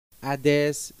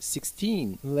Hades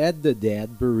 16. Let the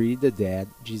dead bury the dead,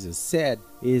 Jesus said.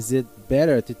 Is it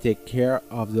better to take care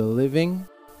of the living?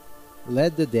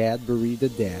 Let the dead bury the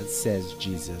dead, says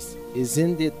Jesus.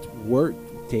 Isn't it worth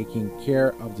taking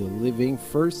care of the living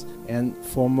first and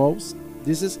foremost?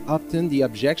 This is often the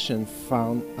objection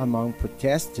found among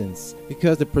Protestants,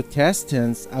 because the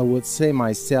Protestants, I would say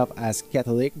myself as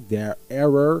Catholic, their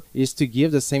error is to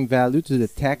give the same value to the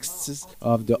texts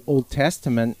of the Old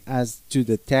Testament as to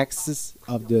the texts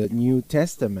of the New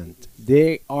Testament.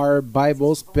 They are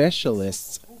Bible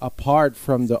specialists. Apart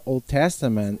from the Old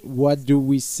Testament, what do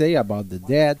we say about the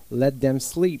dead? Let them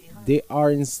sleep. They are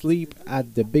in sleep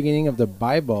at the beginning of the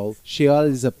Bible. Sheol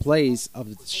is a place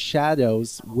of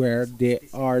shadows where there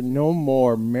are no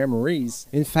more memories.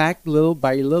 In fact, little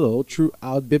by little,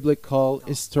 throughout biblical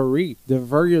history, the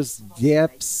various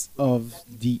depths of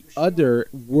the other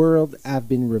world have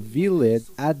been revealed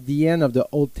at the end of the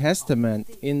Old Testament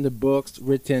in the books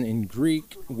written in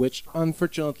Greek, which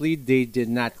unfortunately they did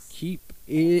not keep.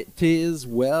 It is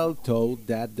well told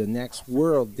that the next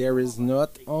world, there is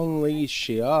not only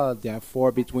Sheol,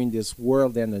 therefore between this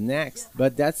world and the next,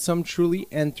 but that some truly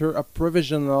enter a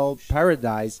provisional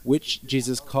paradise, which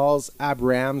Jesus calls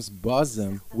Abraham's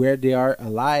bosom, where they are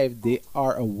alive, they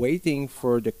are awaiting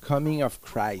for the coming of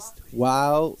Christ,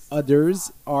 while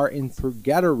others are in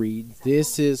purgatory.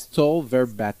 This is told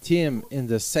verbatim in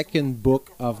the second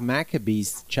book of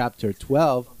Maccabees, chapter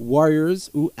 12. Warriors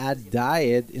who had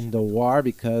died in the war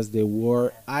because they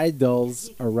wore idols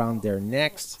around their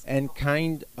necks and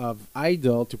kind of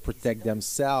idol to protect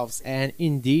themselves. And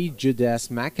indeed, Judas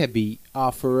Maccabee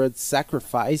offered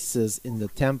sacrifices in the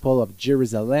temple of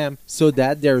Jerusalem so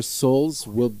that their souls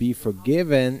will be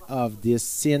forgiven of this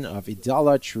sin of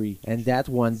idolatry, and that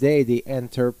one day they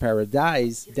enter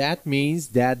paradise. That means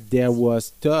that there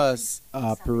was thus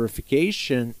a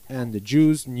purification, and the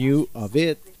Jews knew of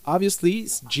it. Obviously,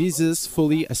 Jesus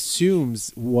fully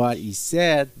assumes what he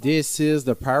said. This is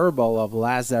the parable of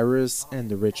Lazarus and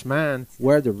the rich man,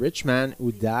 where the rich man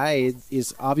who died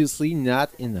is obviously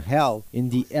not in hell. In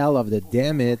the hell of the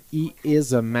damned, he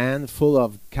is a man full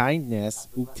of kindness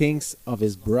who thinks of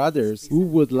his brothers, who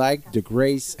would like the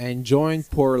grace, and join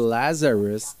poor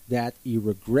Lazarus that he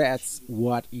regrets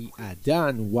what he had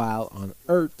done while on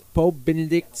earth. Pope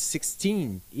Benedict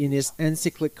 16, in his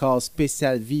encyclical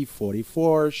salvi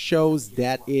 44, shows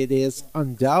that it is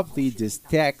undoubtedly this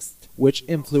text which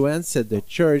influenced the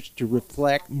church to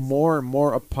reflect more and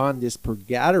more upon this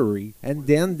purgatory. And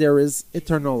then there is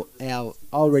eternal hell,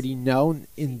 already known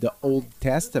in the Old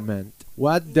Testament.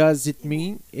 What does it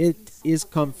mean? It is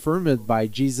confirmed by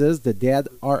Jesus. The dead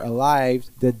are alive.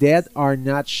 The dead are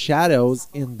not shadows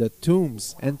in the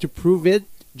tombs. And to prove it,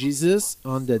 Jesus,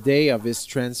 on the day of his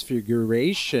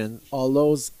transfiguration,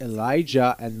 allows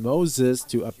Elijah and Moses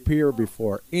to appear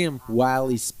before him while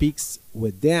he speaks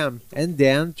with them, and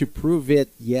then to prove it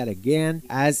yet again,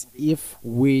 as if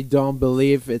we don't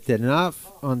believe it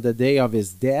enough, on the day of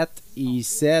his death, he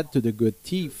said to the good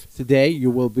thief, "Today you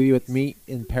will be with me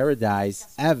in paradise."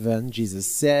 Heaven, Jesus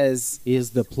says,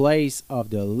 is the place of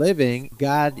the living.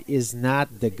 God is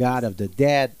not the God of the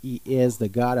dead. He is the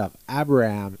God of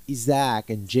Abraham, Isaac,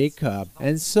 and Jacob.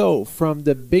 And so, from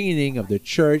the beginning of the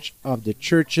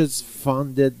churches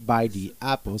founded by the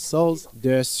apostles,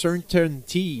 the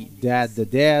certainty that the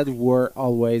dead were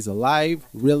always alive,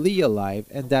 really alive,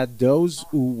 and that those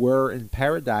who were in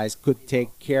paradise could take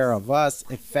care of us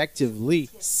effectively,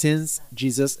 since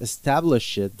Jesus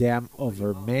established them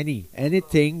over many.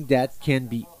 Anything that can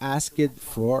be asked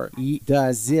for, he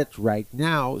does it right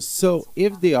now. So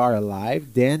if they are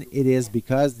alive, then it is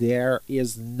because there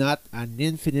is not an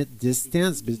infinite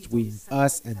distance between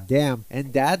us and them,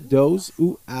 and that those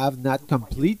who have not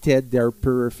completed their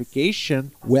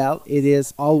purification, well, it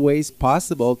is always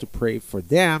possible to pray for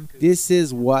them. This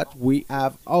is what we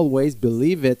have always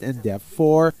believed, and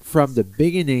therefore from the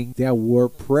beginning there were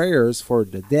prayers for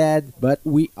the dead, but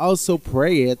we also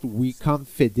pray it, we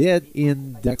confided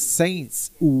in the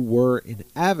saints who were in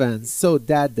heaven, so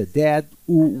that the dead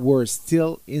who were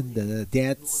still in the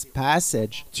death's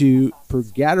passage to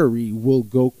purgatory will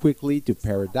go quickly to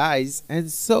paradise, and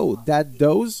so that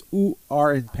those who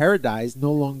are in paradise,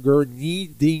 no longer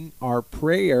needing our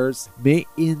prayers, may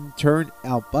in turn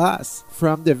help us.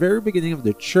 From the very beginning of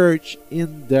the church,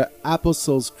 in the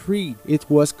Apostles' Creed, it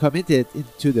was committed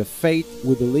into the faith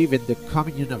we believe in the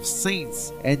communion of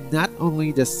saints, and not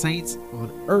only the saints on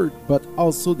earth, but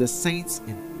also the saints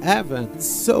in heaven,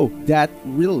 so that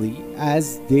really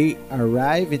as they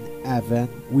arrive in heaven,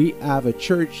 we have a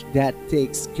church that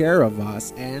takes care of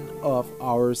us and of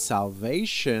our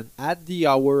salvation. At the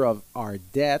hour of our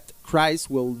death, Christ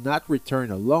will not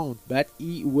return alone, but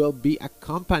he will be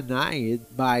accompanied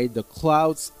by the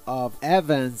clouds of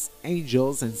heavens,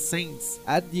 angels, and saints.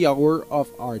 At the hour of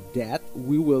our death,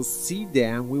 we will see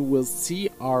them. We will see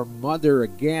our mother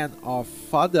again, our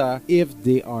father, if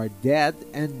they are dead,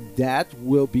 and that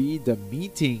will be the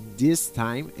meeting, this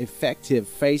time effective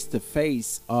face to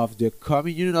face, of the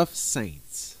communion of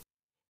saints.